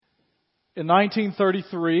In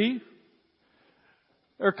 1933,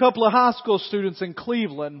 there were a couple of high school students in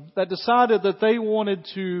Cleveland that decided that they wanted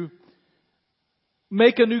to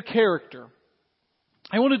make a new character.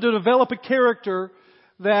 They wanted to develop a character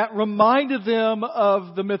that reminded them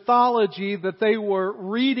of the mythology that they were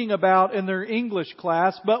reading about in their English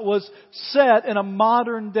class, but was set in a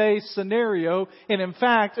modern day scenario, and in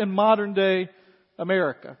fact, in modern day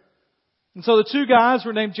America. And so the two guys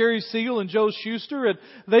were named Jerry Siegel and Joe Shuster, and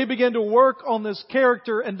they began to work on this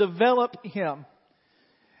character and develop him.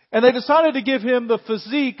 And they decided to give him the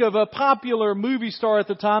physique of a popular movie star at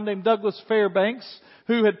the time named Douglas Fairbanks,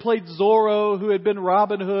 who had played Zorro, who had been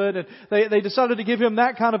Robin Hood, and they decided to give him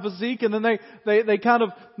that kind of physique, and then they kind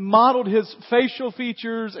of modeled his facial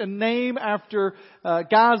features and name after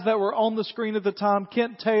guys that were on the screen at the time,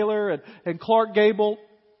 Kent Taylor and Clark Gable.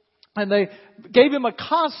 And they gave him a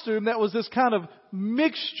costume that was this kind of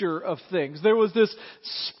mixture of things. There was this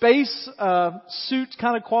space suit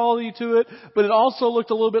kind of quality to it, but it also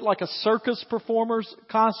looked a little bit like a circus performer's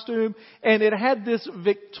costume. And it had this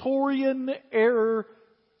Victorian era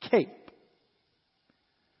cape.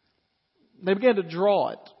 They began to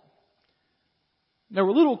draw it. They were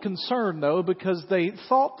a little concerned, though, because they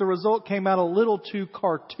thought the result came out a little too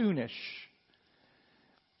cartoonish.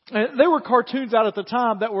 There were cartoons out at the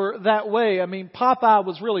time that were that way. I mean, Popeye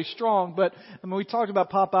was really strong, but I mean, we talked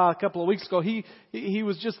about Popeye a couple of weeks ago. He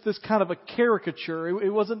was just this kind of a caricature. It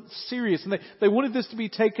wasn't serious, and they wanted this to be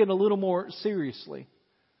taken a little more seriously.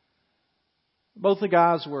 Both the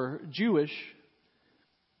guys were Jewish,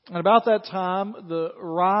 and about that time, the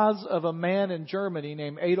rise of a man in Germany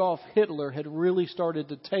named Adolf Hitler had really started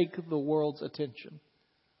to take the world's attention.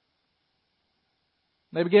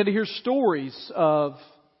 They began to hear stories of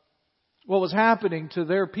what was happening to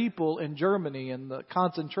their people in Germany in the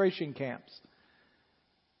concentration camps.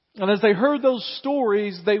 And as they heard those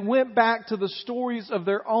stories, they went back to the stories of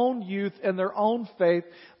their own youth and their own faith.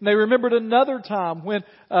 And they remembered another time when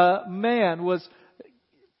a man was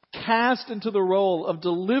cast into the role of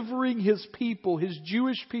delivering his people, his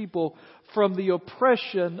Jewish people, from the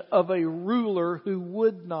oppression of a ruler who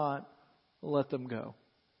would not let them go.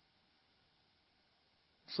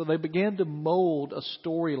 So they began to mold a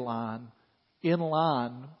storyline in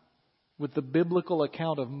line with the biblical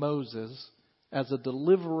account of Moses as a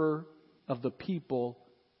deliverer of the people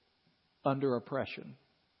under oppression.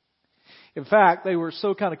 In fact, they were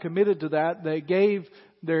so kind of committed to that, they gave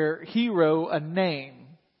their hero a name.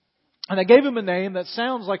 And they gave him a name that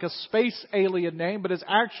sounds like a space alien name, but is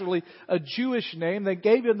actually a Jewish name. They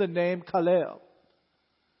gave him the name Kal-El,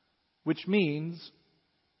 which means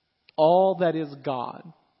all that is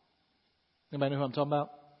God. Anybody know who I'm talking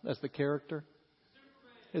about? That's the character.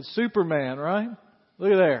 It's Superman, right?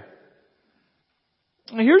 Look at there.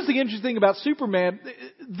 And here's the interesting thing about Superman.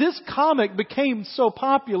 This comic became so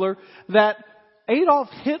popular that Adolf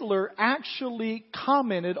Hitler actually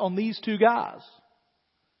commented on these two guys.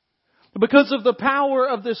 Because of the power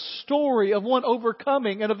of this story of one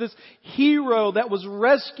overcoming and of this hero that was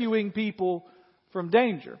rescuing people from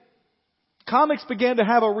danger. Comics began to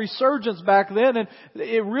have a resurgence back then, and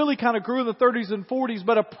it really kind of grew in the 30s and 40s,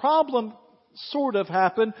 but a problem sort of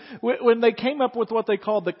happened when they came up with what they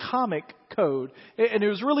called the comic code. And it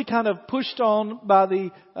was really kind of pushed on by the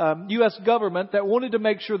U.S. government that wanted to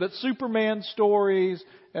make sure that Superman stories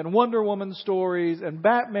and Wonder Woman stories and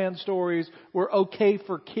Batman stories were okay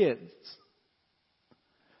for kids.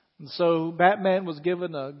 And so Batman was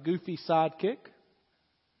given a goofy sidekick.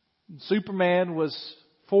 Superman was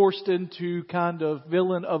forced into kind of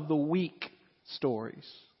villain of the week stories.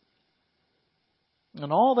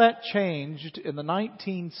 And all that changed in the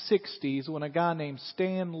 1960s when a guy named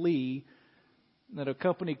Stan Lee at a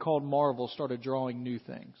company called Marvel started drawing new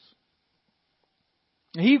things.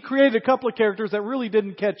 He created a couple of characters that really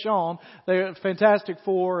didn't catch on. They were Fantastic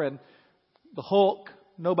Four and the Hulk.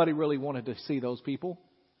 Nobody really wanted to see those people.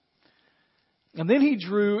 And then he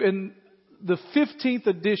drew in the 15th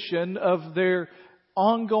edition of their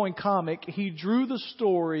ongoing comic, he drew the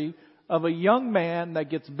story of a young man that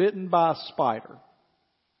gets bitten by a spider.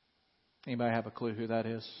 Anybody have a clue who that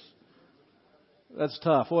is? That's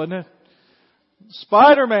tough, wasn't it?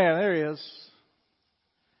 Spider-Man, there he is.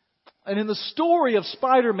 And in the story of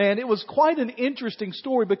Spider-Man, it was quite an interesting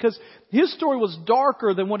story because his story was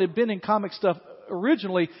darker than what had been in comic stuff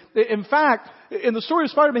originally. In fact, in the story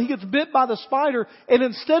of Spider-Man, he gets bit by the spider, and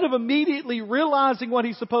instead of immediately realizing what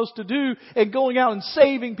he's supposed to do and going out and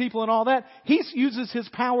saving people and all that, he uses his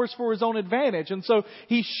powers for his own advantage. And so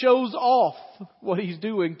he shows off what he's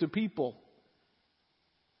doing to people.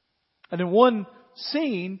 And in one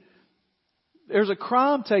scene, there's a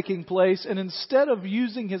crime taking place, and instead of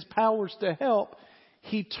using his powers to help,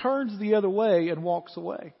 he turns the other way and walks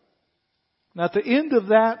away. Now, at the end of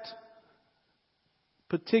that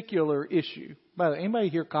particular issue, by the way, anybody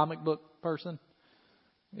here comic book person?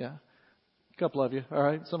 Yeah. A couple of you. All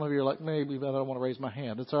right. Some of you are like, maybe, but I don't want to raise my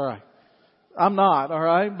hand. It's all right. I'm not. All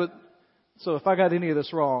right. But so if I got any of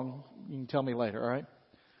this wrong, you can tell me later. All right.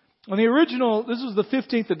 On the original, this was the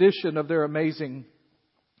 15th edition of their amazing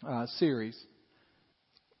series.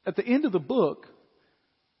 At the end of the book,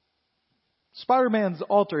 Spider-Man's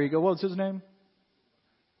alter ego, what's his name?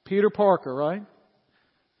 Peter Parker, right?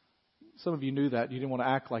 Some of you knew that. You didn't want to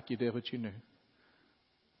act like you did, but you knew.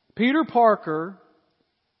 Peter Parker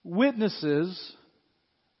witnesses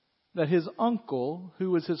that his uncle,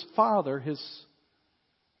 who was his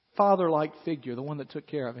father-like figure, the one that took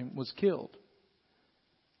care of him, was killed.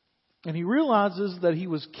 And he realizes that he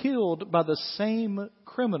was killed by the same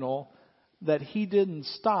criminal that he didn't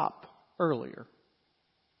stop earlier.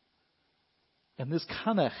 And this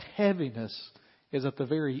kind of heaviness is at the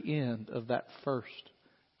very end of that first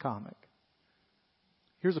comic.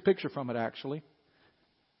 Here's a picture from it, actually.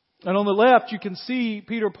 And on the left, you can see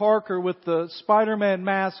Peter Parker with the Spider-Man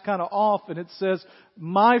mask kind of off, and it says,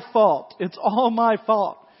 "My fault. It's all my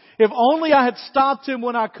fault. If only I had stopped him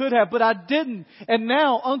when I could have, but I didn't. And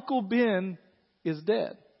now Uncle Ben is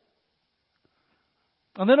dead."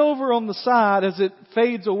 And then over on the side, as it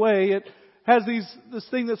fades away, it has this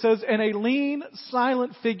thing that says, "And a lean,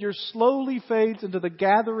 silent figure slowly fades into the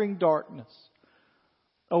gathering darkness,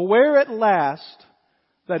 aware at last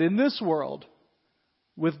that in this world,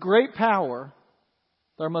 with great power,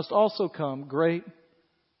 there must also come great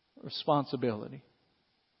responsibility."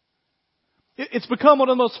 It's become one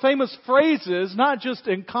of the most famous phrases, not just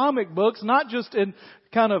in comic books, not just in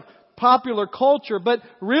kind of popular culture, but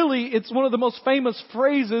really it's one of the most famous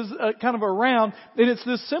phrases kind of around. And it's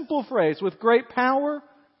this simple phrase: with great power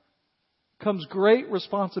comes great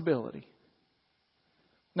responsibility.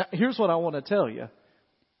 Now, here's what I want to tell you.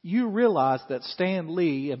 You realize that Stan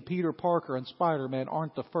Lee and Peter Parker and Spider-Man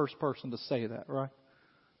aren't the first person to say that, right?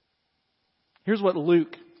 Here's what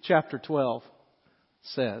Luke chapter 12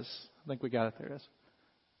 says. I think we got it there. It is.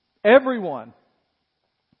 "Everyone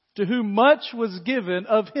to whom much was given,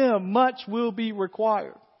 of him much will be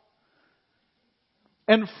required.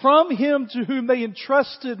 And from him to whom they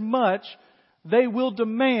entrusted much, they will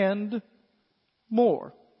demand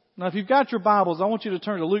more." Now, if you've got your Bibles, I want you to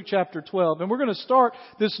turn to Luke chapter 12. And we're going to start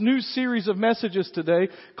this new series of messages today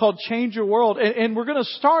called Change Your World. And we're going to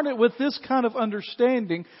start it with this kind of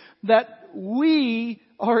understanding that we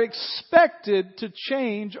are expected to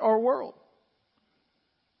change our world.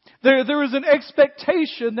 There is an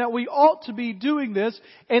expectation that we ought to be doing this,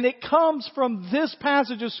 and it comes from this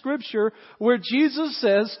passage of Scripture where Jesus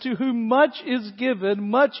says, "To whom much is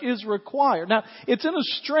given, much is required." Now, it's in a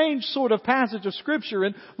strange sort of passage of Scripture.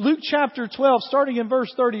 In Luke chapter 12, starting in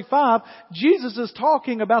verse 35, Jesus is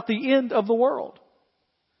talking about the end of the world.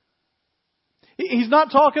 He's not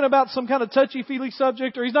talking about some kind of touchy-feely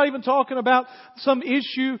subject, or he's not even talking about some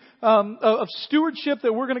issue of stewardship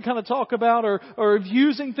that we're going to kind of talk about, or of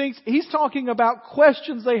using things. He's talking about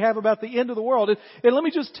questions they have about the end of the world. And let me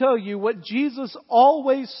just tell you what Jesus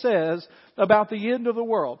always says about the end of the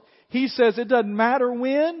world. He says it doesn't matter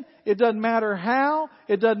when, it doesn't matter how,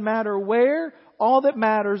 it doesn't matter where. All that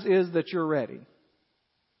matters is that you're ready.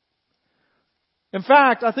 In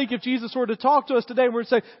fact, I think if Jesus were to talk to us today and we were to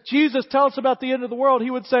say, "Jesus, tell us about the end of the world,"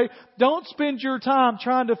 He would say, "Don't spend your time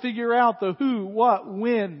trying to figure out the who, what,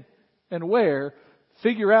 when, and where.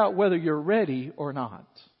 Figure out whether you're ready or not."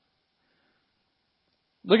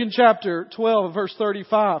 Look in chapter 12, verse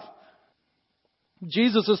 35.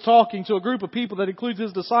 Jesus is talking to a group of people that includes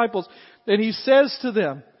His disciples, and He says to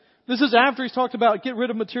them, this is after He's talked about get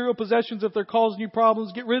rid of material possessions if they're causing you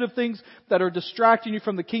problems. Get rid of things that are distracting you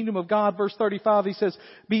from the kingdom of God. Verse 35, He says,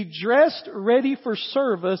 "Be dressed ready for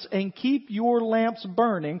service and keep your lamps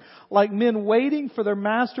burning like men waiting for their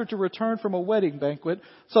master to return from a wedding banquet,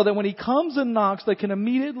 so that when he comes and knocks, they can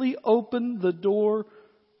immediately open the door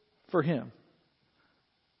for him."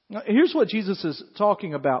 Now, here's what Jesus is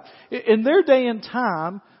talking about. In their day and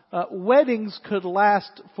time, weddings could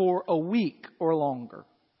last for a week or longer.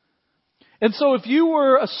 And so if you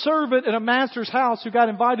were a servant in a master's house who got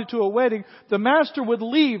invited to a wedding, the master would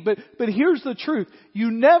leave. But here's the truth. You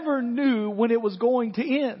never knew when it was going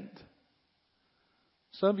to end.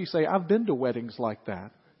 Some of you say, "I've been to weddings like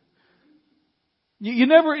that." You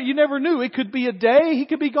never knew. It could be a day he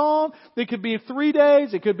could be gone. It could be 3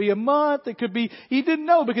 days. It could be a month. He didn't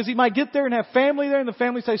know because he might get there and have family there and the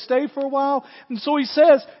family say stay for a while. And so he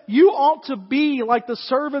says, you ought to be like the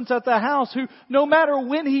servants at the house who no matter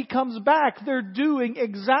when he comes back, they're doing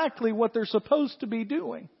exactly what they're supposed to be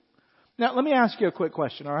doing. Now, let me ask you a quick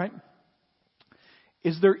question, all right?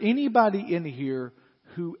 Is there anybody in here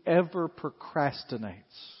who ever procrastinates?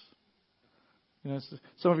 You know,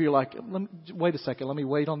 some of you are like, wait a second, let me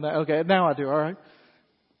wait on that. Okay, now I do, all right?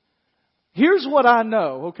 Here's what I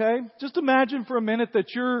know, okay? Just imagine for a minute that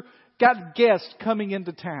you've got guests coming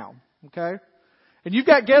into town, okay? And you've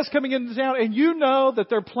got guests coming into town and you know that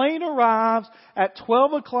their plane arrives at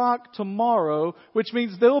 12 o'clock tomorrow, which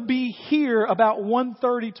means they'll be here about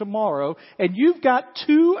 1:30 tomorrow. And you've got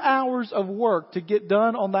 2 hours of work to get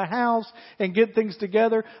done on the house and get things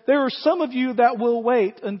together. There are some of you that will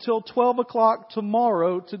wait until 12 o'clock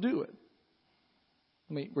tomorrow to do it.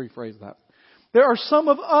 Let me rephrase that. There are some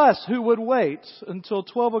of us who would wait until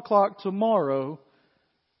 12 o'clock tomorrow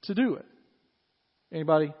to do it.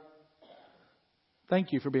 Anybody?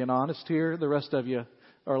 Thank you for being honest here. The rest of you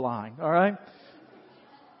are lying. All right?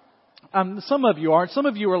 Some of you aren't. Some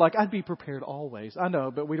of you are like, I'd be prepared always. I know,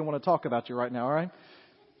 but we don't want to talk about you right now. All right?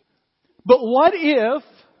 But what if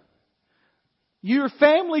your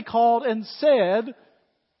family called and said,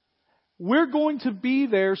 we're going to be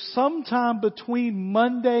there sometime between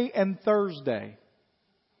Monday and Thursday?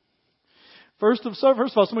 First of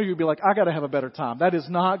all, some of you would be like, I got to have a better time. That is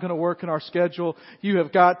not going to work in our schedule. You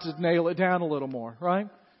have got to nail it down a little more, right?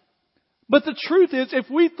 But the truth is, if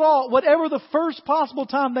we thought whatever the first possible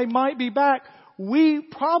time they might be back, we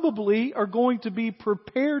probably are going to be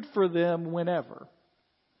prepared for them whenever.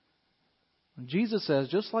 And Jesus says,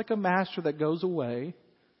 just like a master that goes away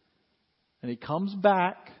and he comes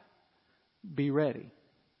back, be ready.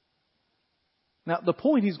 Now, the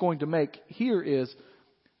point he's going to make here is,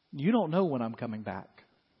 you don't know when I'm coming back.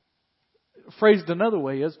 Phrased another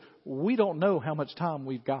way is, we don't know how much time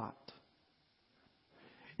we've got.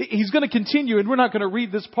 He's going to continue, and we're not going to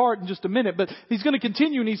read this part in just a minute, but he's going to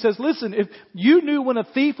continue and he says, listen, if you knew when a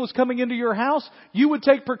thief was coming into your house, you would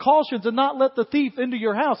take precautions and not let the thief into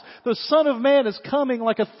your house. The Son of Man is coming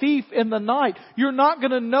like a thief in the night. You're not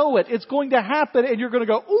going to know it. It's going to happen and you're going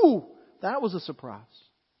to go, ooh, that was a surprise.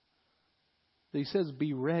 He says,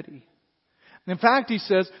 be ready. In fact, he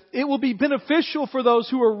says, it will be beneficial for those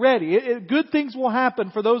who are ready. Good things will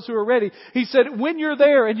happen for those who are ready. He said, when you're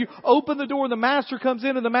there and you open the door and the master comes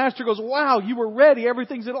in and the master goes, wow, you were ready.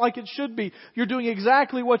 Everything's like it should be. You're doing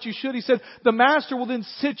exactly what you should. He said, the master will then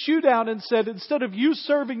sit you down and said, instead of you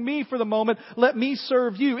serving me for the moment, let me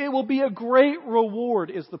serve you. It will be a great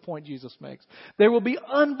reward, is the point Jesus makes. There will be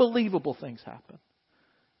unbelievable things happen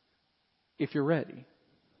if you're ready.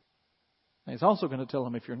 And he's also going to tell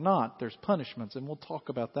them if you're not, there's punishments, and we'll talk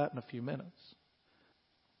about that in a few minutes.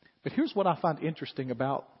 But here's what I find interesting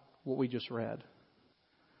about what we just read.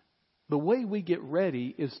 The way we get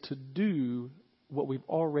ready is to do what we've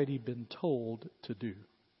already been told to do.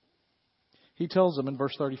 He tells them in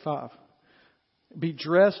verse 35, be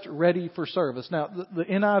dressed ready for service. Now, the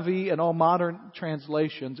NIV and all modern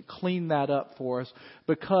translations clean that up for us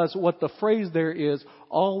because what the phrase there is,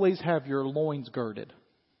 always have your loins girded.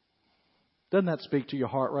 Doesn't that speak to your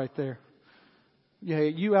heart right there? Yeah,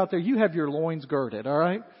 you out there, you have your loins girded, all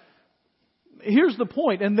right? Here's the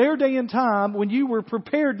point. In their day and time, when you were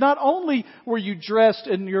prepared, not only were you dressed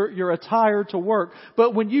in your attire to work,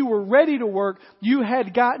 but when you were ready to work, you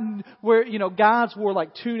had gotten where, guys wore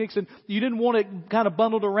like tunics and you didn't want it kind of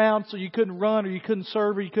bundled around so you couldn't run or you couldn't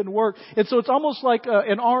serve or you couldn't work. And so it's almost like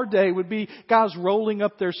in our day would be guys rolling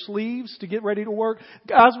up their sleeves to get ready to work.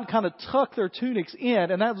 Guys would kind of tuck their tunics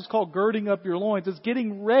in, and that was called girding up your loins. It's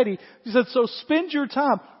getting ready. He said, so spend your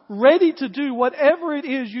time ready to do whatever it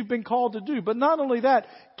is you've been called to do. But not only that,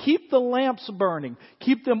 keep the lamps burning.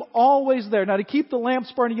 Keep them always there. Now, to keep the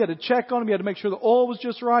lamps burning, you had to check on them. You had to make sure the oil was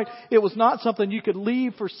just right. It was not something you could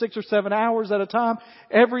leave for 6 or 7 hours at a time.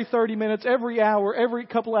 Every 30 minutes, every hour, every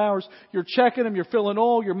couple hours, you're checking them. You're filling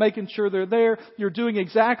oil. You're making sure they're there. You're doing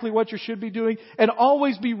exactly what you should be doing. And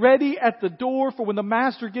always be ready at the door for when the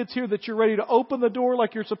master gets here, that you're ready to open the door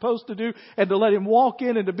like you're supposed to do and to let him walk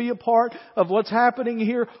in and to be a part of what's happening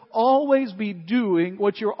here. Always be doing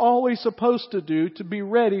what you're always supposed to do to be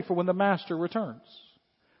ready for when the master returns.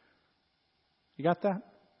 You got that?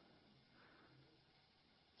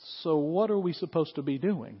 So what are we supposed to be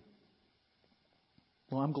doing?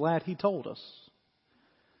 Well, I'm glad he told us.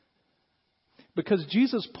 Because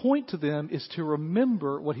Jesus' point to them is to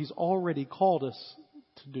remember what he's already called us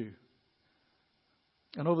to do.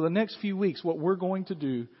 And over the next few weeks, what we're going to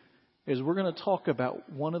do is we're going to talk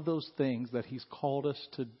about one of those things that He's called us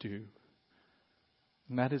to do.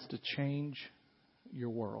 And that is to change your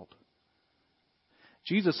world.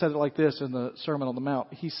 Jesus said it like this in the Sermon on the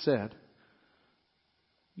Mount. He said,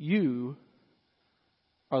 "You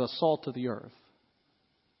are the salt of the earth."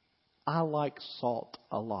 I like salt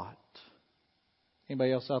a lot.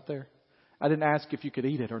 Anybody else out there? I didn't ask if you could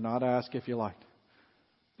eat it or not. I asked if you liked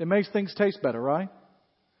it. It makes things taste better, right?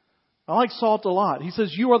 I like salt a lot. He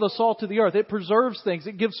says, you are the salt of the earth. It preserves things.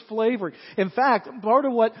 It gives flavor. In fact, part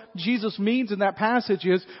of what Jesus means in that passage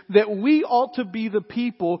is that we ought to be the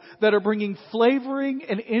people that are bringing flavoring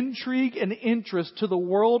and intrigue and interest to the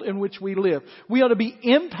world in which we live. We ought to be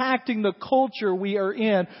impacting the culture we are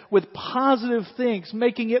in with positive things,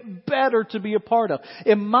 making it better to be a part of.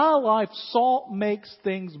 In my life, salt makes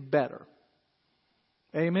things better.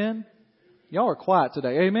 Amen? Y'all are quiet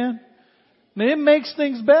today. Amen? And it makes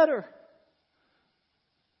things better.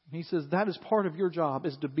 He says that is part of your job,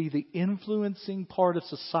 is to be the influencing part of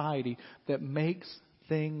society that makes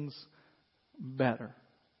things better.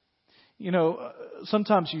 You know,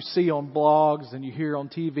 sometimes you see on blogs and you hear on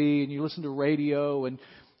TV and you listen to radio and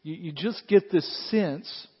you just get this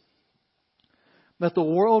sense that the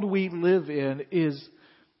world we live in is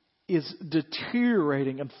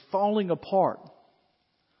deteriorating and falling apart.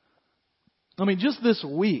 I mean, just this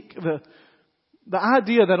week, the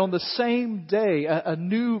idea that on the same day a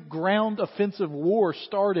new ground offensive war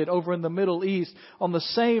started over in the Middle East, on the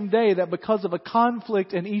same day that because of a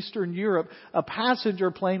conflict in Eastern Europe, a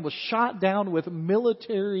passenger plane was shot down with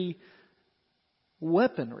military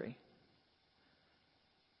weaponry.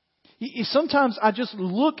 Sometimes I just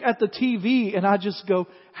look at the TV and I just go,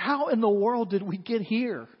 how in the world did we get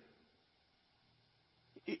here?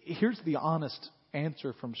 Here's the honest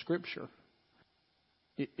answer from Scripture.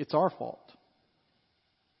 It's our fault.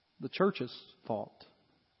 The church's fault.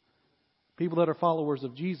 People that are followers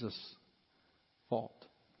of Jesus' fault.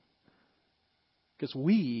 Because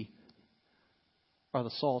we are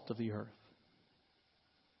the salt of the earth.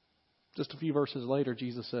 Just a few verses later,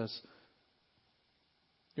 Jesus says,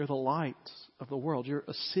 you're the light of the world. You're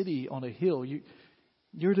a city on a hill.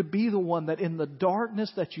 You're to be the one that in the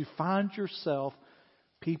darkness that you find yourself,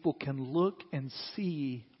 people can look and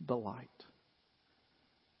see the light.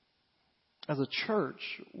 As a church,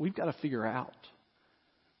 we've got to figure out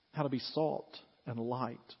how to be salt and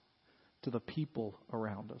light to the people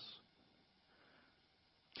around us.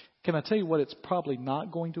 Can I tell you what it's probably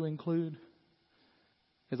not going to include?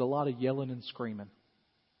 Is a lot of yelling and screaming.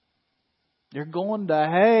 You're going to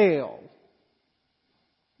hell.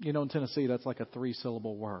 You know, in Tennessee, that's like a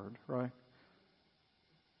 3-syllable word, right?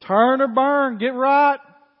 Turn or burn, get right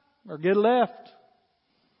or get left.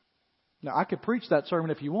 Now, I could preach that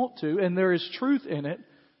sermon if you want to, and there is truth in it.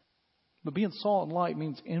 But being salt and light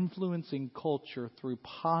means influencing culture through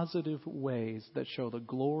positive ways that show the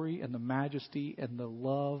glory and the majesty and the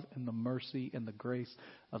love and the mercy and the grace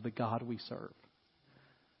of the God we serve.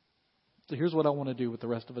 So here's what I want to do with the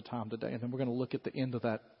rest of the time today, and then we're going to look at the end of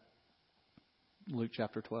that Luke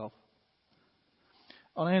chapter 12.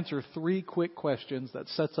 I'll answer 3 quick questions that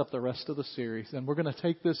sets up the rest of the series. And we're going to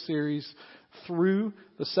take this series through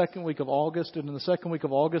the second week of August. And in the second week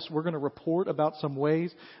of August, we're going to report about some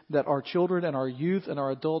ways that our children and our youth and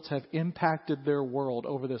our adults have impacted their world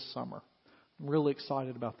over this summer. I'm really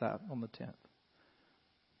excited about that on the 10th.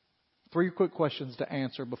 3 quick questions to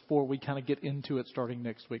answer before we kind of get into it starting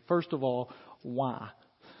next week. First of all, why?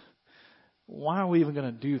 Why are we even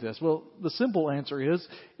going to do this? Well, the simple answer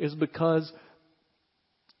is because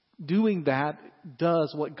doing that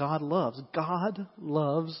does what God loves. God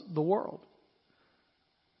loves the world.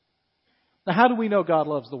 Now, how do we know God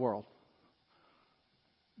loves the world?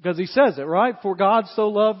 Because He says it, right? For God so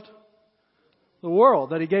loved the world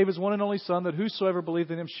that He gave His one and only Son, that whosoever believeth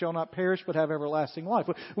in Him shall not perish but have everlasting life.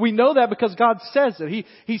 We know that because God says it.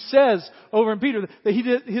 He says over in Peter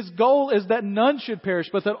that His goal is that none should perish,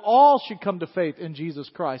 but that all should come to faith in Jesus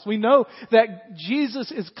Christ. We know that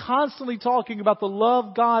Jesus is constantly talking about the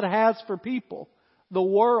love God has for people, the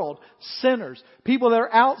world, sinners, people that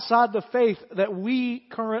are outside the faith that we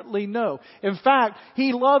currently know. In fact,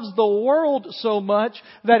 He loves the world so much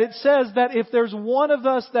that it says that if there's one of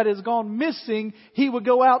us that has gone missing, He would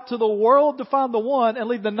go out to the world to find the one and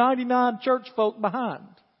leave the 99 church folk behind.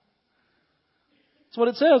 That's what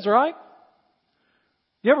it says, right?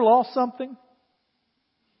 You ever lost something?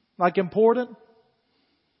 Like important?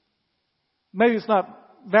 Maybe it's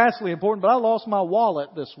not vastly important, but I lost my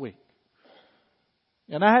wallet this week.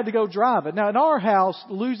 And I had to go drive it. Now, in our house,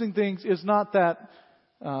 losing things is not that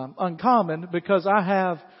uncommon because I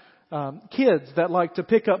have kids that like to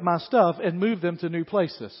pick up my stuff and move them to new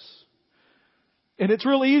places. And it's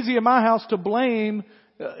real easy in my house to blame.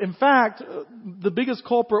 In fact, the biggest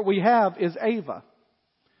culprit we have is Ava.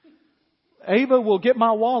 Ava will get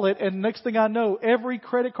my wallet, and next thing I know, every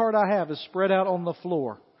credit card I have is spread out on the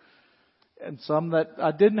floor. And some that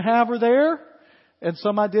I didn't have are there, and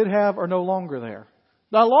some I did have are no longer there.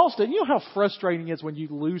 I lost it. You know how frustrating it is when you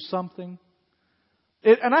lose something?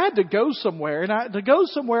 And I had to go somewhere, and to go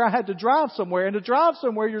somewhere I had to drive somewhere, and to drive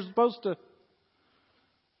somewhere you're supposed to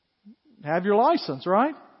have your license,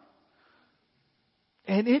 right?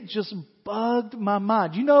 And it just bugged my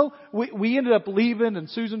mind. You know, we ended up leaving and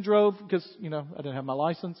Susan drove because, I didn't have my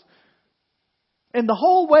license. And the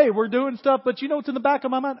whole way we're doing stuff, but it's in the back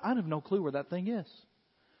of my mind. I have no clue where that thing is.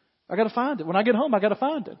 I got to find it. When I get home, I got to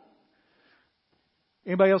find it.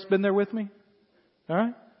 Anybody else been there with me? All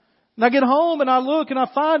right. And I get home and I look and I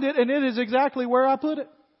find it, and it is exactly where I put it.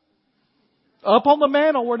 Up on the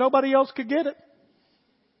mantle where nobody else could get it.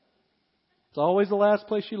 It's always the last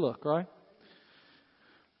place you look, right?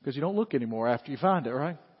 Because you don't look anymore after you find it,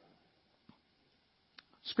 right?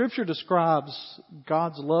 Scripture describes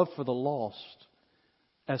God's love for the lost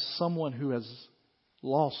as someone who has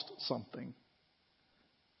lost something.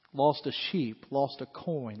 Lost a sheep, lost a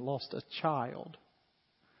coin, lost a child.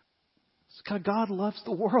 God loves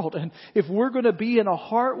the world. And if we're going to be in a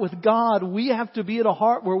heart with God, we have to be in a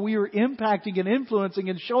heart where we are impacting and influencing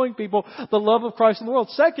and showing people the love of Christ in the world.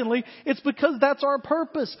 Secondly, it's because that's our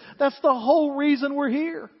purpose. That's the whole reason we're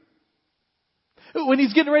here. When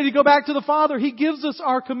He's getting ready to go back to the Father, He gives us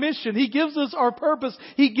our commission. He gives us our purpose.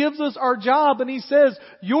 He gives us our job. And He says,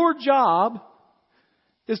 your job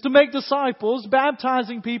is to make disciples,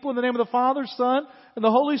 baptizing people in the name of the Father, Son, and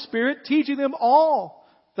the Holy Spirit, teaching them all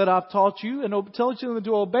that I've taught you, and telling them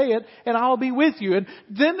to obey it, and I'll be with you. And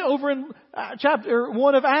then over in chapter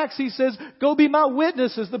 1 of Acts, He says, go be my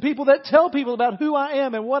witnesses, the people that tell people about who I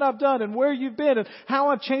am and what I've done and where you've been and how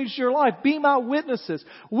I've changed your life. Be my witnesses.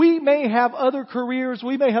 We may have other careers,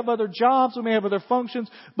 we may have other jobs, we may have other functions,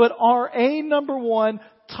 but our number one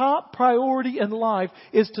top priority in life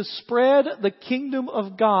is to spread the kingdom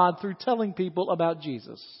of God through telling people about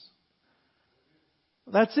Jesus.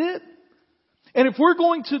 That's it. And if we're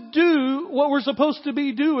going to do what we're supposed to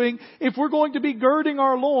be doing, if we're going to be girding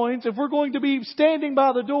our loins, if we're going to be standing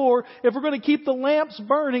by the door, if we're going to keep the lamps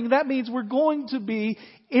burning, that means we're going to be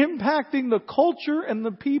impacting the culture and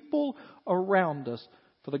the people around us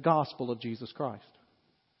for the gospel of Jesus Christ.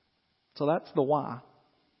 So that's the why.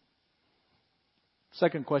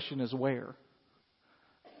 Second question is where?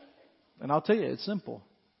 And I'll tell you, it's simple.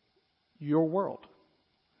 Your world.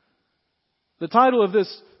 The title of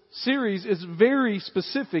this series is very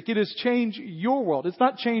specific. It is change your world. It's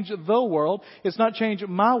not change the world. It's not change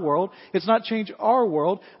my world. It's not change our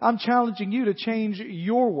world. I'm challenging you to change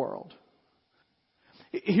your world.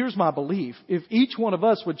 Here's my belief. If each one of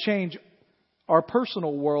us would change our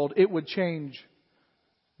personal world, it would change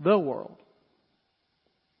the world.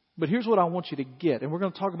 But here's what I want you to get, and we're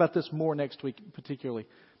going to talk about this more next week particularly.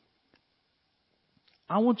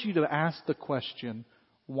 I want you to ask the question,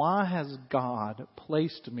 why has God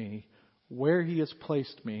placed me where He has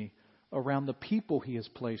placed me around the people He has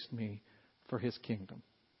placed me for His kingdom?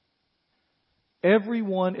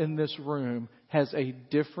 Everyone in this room has a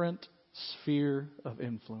different sphere of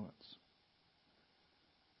influence.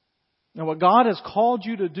 Now, what God has called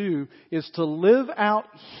you to do is to live out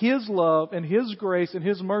His love and His grace and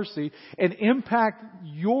His mercy and impact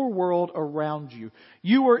your world around you.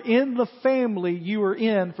 You are in the family you are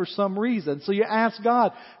in for some reason. So you ask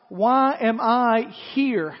God, why am I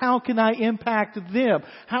here? How can I impact them?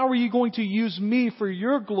 How are you going to use me for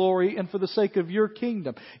your glory and for the sake of your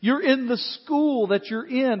kingdom? You're in the school that you're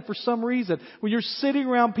in for some reason. When you're sitting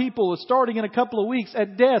around people starting in a couple of weeks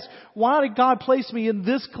at desk, why did God place me in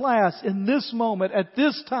this class, in this moment, at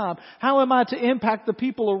this time? How am I to impact the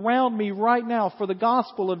people around me right now for the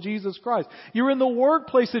gospel of Jesus Christ? You're in the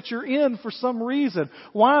workplace that you're in for some reason.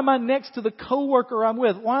 Why am I next to the coworker I'm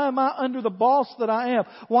with? Why am I under the boss that I am?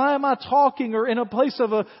 Why am I talking or in a place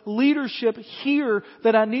of a leadership here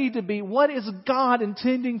that I need to be? What is God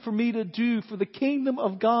intending for me to do for the kingdom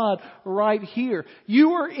of God right here?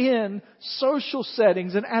 You are in social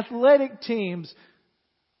settings and athletic teams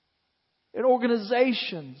and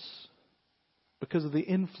organizations because of the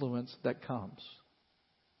influence that comes.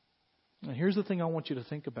 And here's the thing I want you to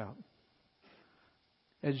think about.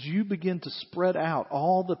 As you begin to spread out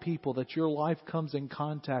all the people that your life comes in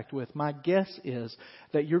contact with, my guess is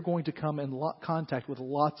that you're going to come in contact with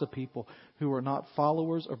lots of people who are not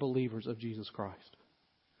followers or believers of Jesus Christ.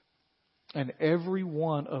 And every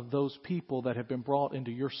one of those people that have been brought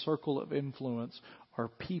into your circle of influence are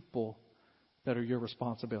people that are your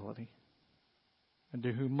responsibility. And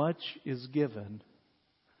to whom much is given,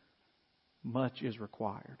 much is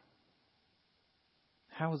required.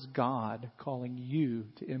 How is God calling you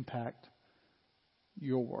to impact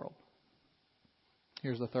your world?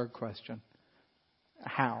 Here's the third question.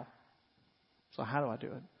 How? So how do I do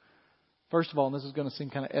it? First of all, and this is going to seem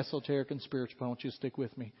kind of esoteric and spiritual, I want you to stick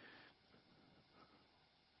with me.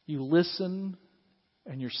 You listen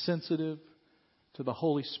and you're sensitive to the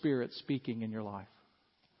Holy Spirit speaking in your life.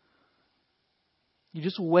 You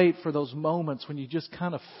just wait for those moments when you just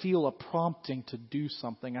kind of feel a prompting to do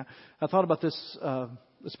something. I thought about this,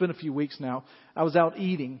 it's been a few weeks now. I was out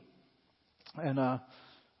eating, and I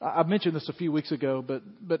mentioned this a few weeks ago, but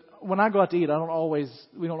when I go out to eat, we don't always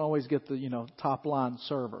get the, top line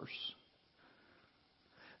servers.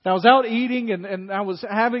 Now, I was out eating and I was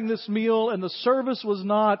having this meal, and the service was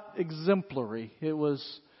not exemplary. It was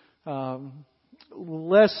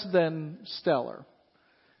less than stellar.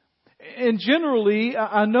 And generally,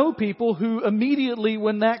 I know people who immediately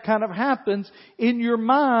when that kind of happens, in your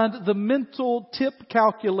mind, the mental tip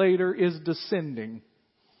calculator is descending.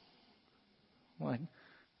 Like,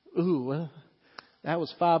 ooh, that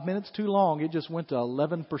was 5 minutes too long. It just went to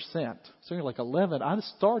 11%. So you're like 11. I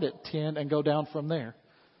just start at 10 and go down from there.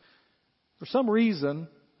 For some reason,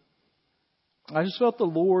 I just felt the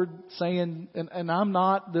Lord saying, and I'm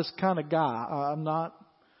not this kind of guy. I'm not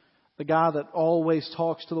the guy that always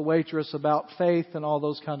talks to the waitress about faith and all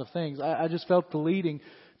those kind of things. I just felt the leading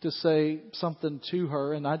to say something to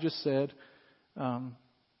her, and I just said,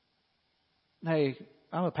 hey,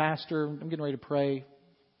 I'm a pastor. I'm getting ready to pray.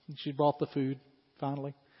 And she brought the food,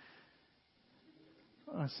 finally.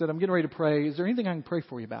 I said, I'm getting ready to pray. Is there anything I can pray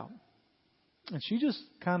for you about? And she just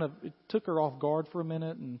it took her off guard for a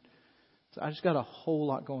minute, and I just got a whole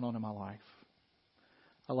lot going on in my life.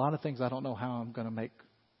 A lot of things I don't know how I'm going to make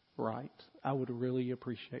right. I would really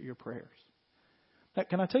appreciate your prayers. Now,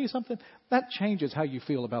 can I tell you something? That changes how you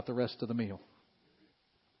feel about the rest of the meal.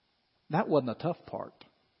 That wasn't a tough part.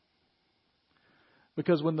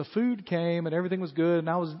 Because when the food came and everything was good and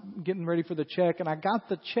I was getting ready for the check and I got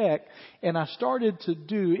the check and I started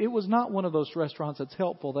to it was not one of those restaurants that's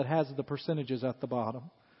helpful that has the percentages at the bottom.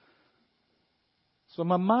 So in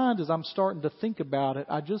my mind, as I'm starting to think about it,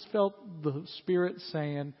 I just felt the Spirit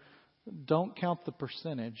saying, don't count the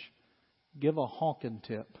percentage. Give a honking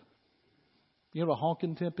tip. You know what a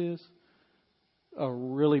honking tip is? A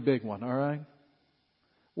really big one, all right?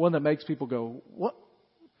 One that makes people go, what?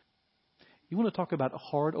 You want to talk about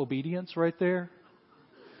hard obedience right there?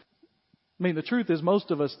 I mean, the truth is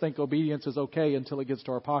most of us think obedience is okay until it gets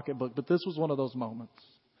to our pocketbook, but this was one of those moments.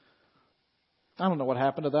 I don't know what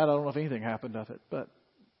happened to that. I don't know if anything happened of it, but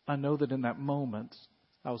I know that in that moment,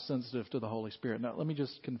 I was sensitive to the Holy Spirit. Now, let me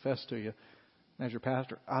just confess to you, as your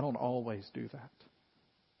pastor, I don't always do that.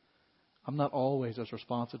 I'm not always as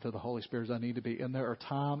responsive to the Holy Spirit as I need to be. And there are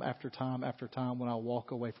time after time after time when I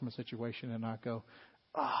walk away from a situation and I go,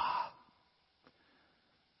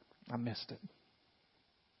 I missed it.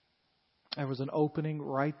 There was an opening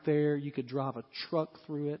right there. You could drive a truck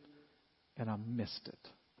through it, and I missed it.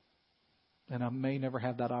 And I may never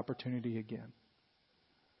have that opportunity again.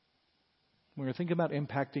 When you're thinking about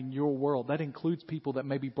impacting your world, that includes people that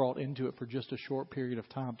may be brought into it for just a short period of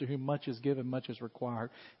time. To whom much is given, much is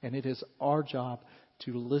required. And it is our job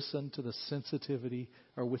to listen to the sensitivity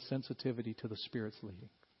or with sensitivity to the Spirit's leading.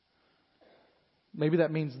 Maybe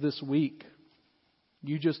that means this week.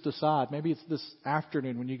 You just decide, maybe it's this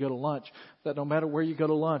afternoon when you go to lunch, that no matter where you go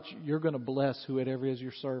to lunch, you're going to bless whoever is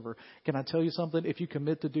your server. Can I tell you something? If you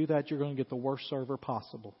commit to do that, you're going to get the worst server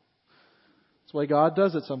possible. That's the way God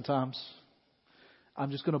does it sometimes. I'm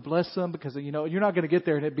just going to bless them because, you're not going to get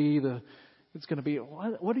there and it's going to be,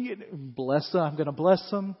 what do you bless them? I'm going to bless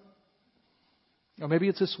them. Or maybe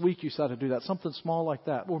it's this week you decide to do that, something small like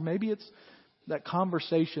that. Or maybe it's that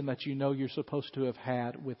conversation that you're supposed to have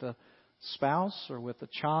had with a spouse or with a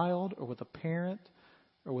child or with a parent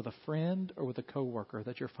or with a friend or with a coworker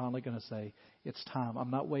that you're finally going to say, it's time.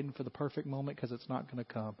 I'm not waiting for the perfect moment because it's not going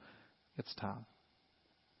to come. It's time.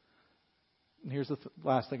 And here's the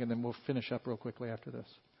last thing, and then we'll finish up real quickly after this.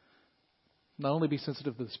 Not only be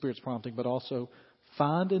sensitive to the Spirit's prompting, but also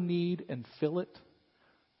find a need and fill it.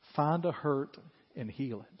 Find a hurt and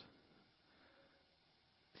heal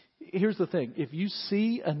it. Here's the thing. If you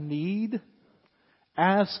see a need,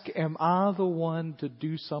 ask, am I the one to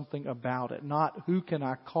do something about it? Not who can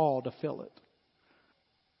I call to fill it.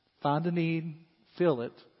 Find a need, fill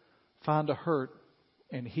it. Find a hurt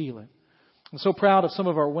and heal it. I'm so proud of some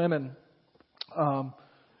of our women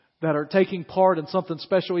that are taking part in something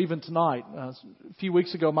special even tonight. A few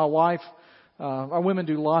weeks ago, my wife Our women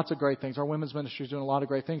do lots of great things. Our women's ministry is doing a lot of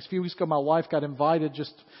great things. A few weeks ago, my wife got invited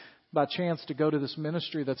just by chance to go to this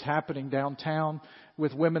ministry that's happening downtown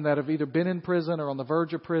with women that have either been in prison or on the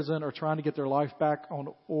verge of prison or trying to get their life back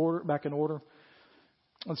in order.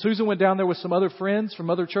 And Susan went down there with some other friends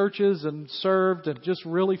from other churches and served and just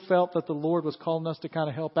really felt that the Lord was calling us to kind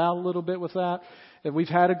of help out a little bit with that. And we've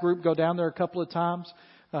had a group go down there a couple of times.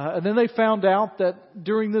 And then they found out that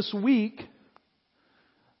during this week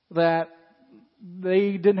that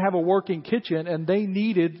they didn't have a working kitchen and they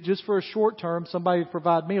needed, just for a short term, somebody to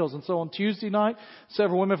provide meals. And so on Tuesday night,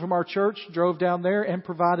 several women from our church drove down there and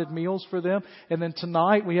provided meals for them. And then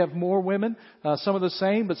tonight we have more women, some of the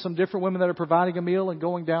same, but some different women that are providing a meal and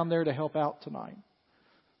going down there to help out tonight.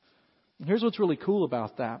 And here's what's really cool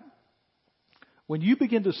about that. When you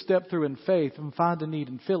begin to step through in faith and find a need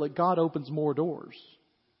and fill it, God opens more doors.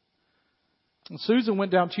 And Susan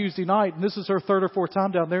went down Tuesday night, and this is her third or fourth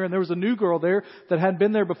time down there, and there was a new girl there that hadn't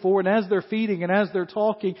been there before, and as they're feeding and as they're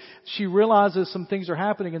talking, she realizes some things are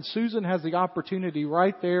happening, and Susan has the opportunity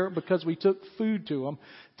right there, because we took food to them,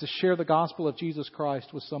 to share the gospel of Jesus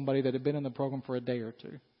Christ with somebody that had been in the program for a day or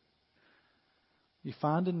two. You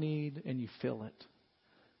find a need and you fill it.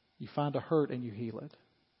 You find a hurt and you heal it.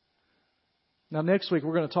 Now, next week,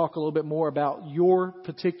 we're going to talk a little bit more about your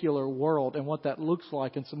particular world and what that looks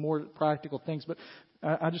like and some more practical things. But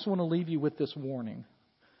I just want to leave you with this warning.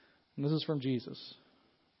 And this is from Jesus.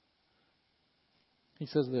 He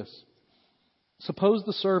says this. Suppose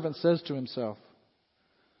the servant says to himself,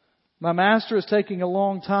 my master is taking a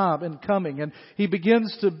long time in coming. And he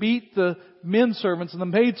begins to beat the men servants and the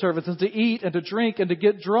maid servants and to eat and to drink and to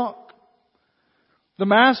get drunk. The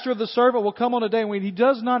master of the servant will come on a day when he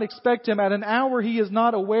does not expect him, at an hour he is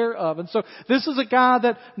not aware of. And so this is a guy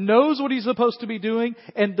that knows what he's supposed to be doing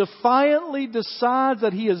and defiantly decides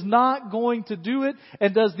that he is not going to do it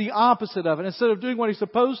and does the opposite of it. Instead of doing what he's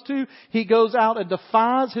supposed to, he goes out and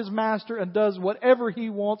defies his master and does whatever he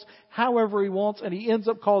wants, however he wants, and he ends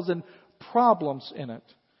up causing problems in it.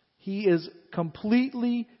 He is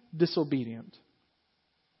completely disobedient.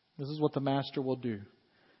 This is what the master will do.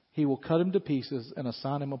 He will cut him to pieces and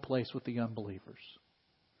assign him a place with the unbelievers.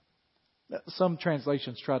 Some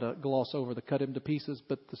translations try to gloss over the cut him to pieces,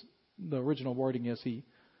 but the original wording is he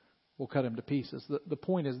will cut him to pieces. The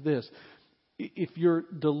point is this. If you're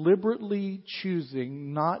deliberately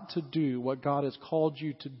choosing not to do what God has called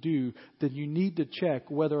you to do, then you need to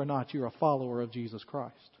check whether or not you're a follower of Jesus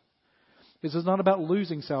Christ. This is not about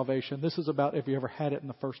losing salvation. This is about if you ever had it in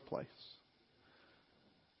the first place.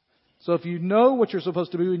 So if you know what you're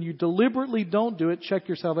supposed to do and you deliberately don't do it, check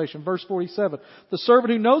your salvation. Verse 47. The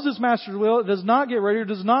servant who knows his master's will, does not get ready, or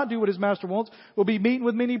does not do what his master wants, will be beaten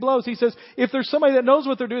with many blows. He says, if there's somebody that knows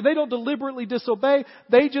what they're doing, they don't deliberately disobey.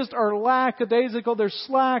 They just are lackadaisical. They're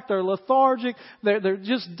slack. They're lethargic. They're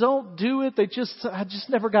just don't do it. I just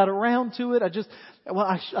never got around to it.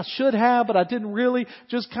 I should have, but I didn't really.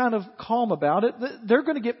 Just kind of calm about it. They're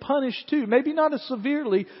going to get punished too. Maybe not as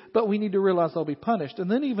severely, but we need to realize they'll be punished. And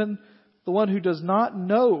then even the one who does not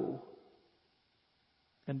know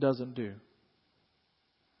and doesn't do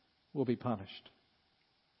will be punished.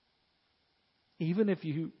 Even if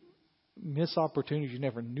you miss opportunities you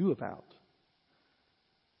never knew about,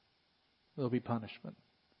 there'll be punishment.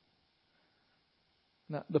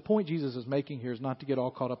 Now, the point Jesus is making here is not to get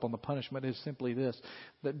all caught up on the punishment. It's simply this,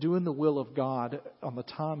 that doing the will of God on the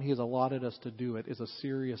time He has allotted us to do it is a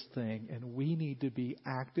serious thing. And we need to be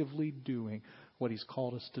actively doing what He's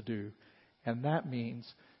called us to do. And that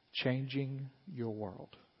means changing your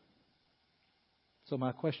world. So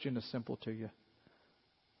my question is simple to you.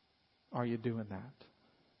 Are you doing that?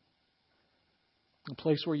 The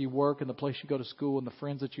place where you work and the place you go to school and the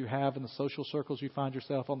friends that you have and the social circles you find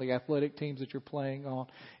yourself on, the athletic teams that you're playing on,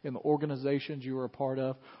 in the organizations you are a part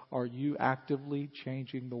of, are you actively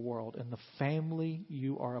changing the world? And the family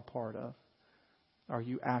you are a part of, are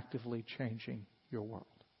you actively changing your world?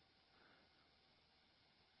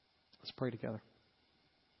 Let's pray together.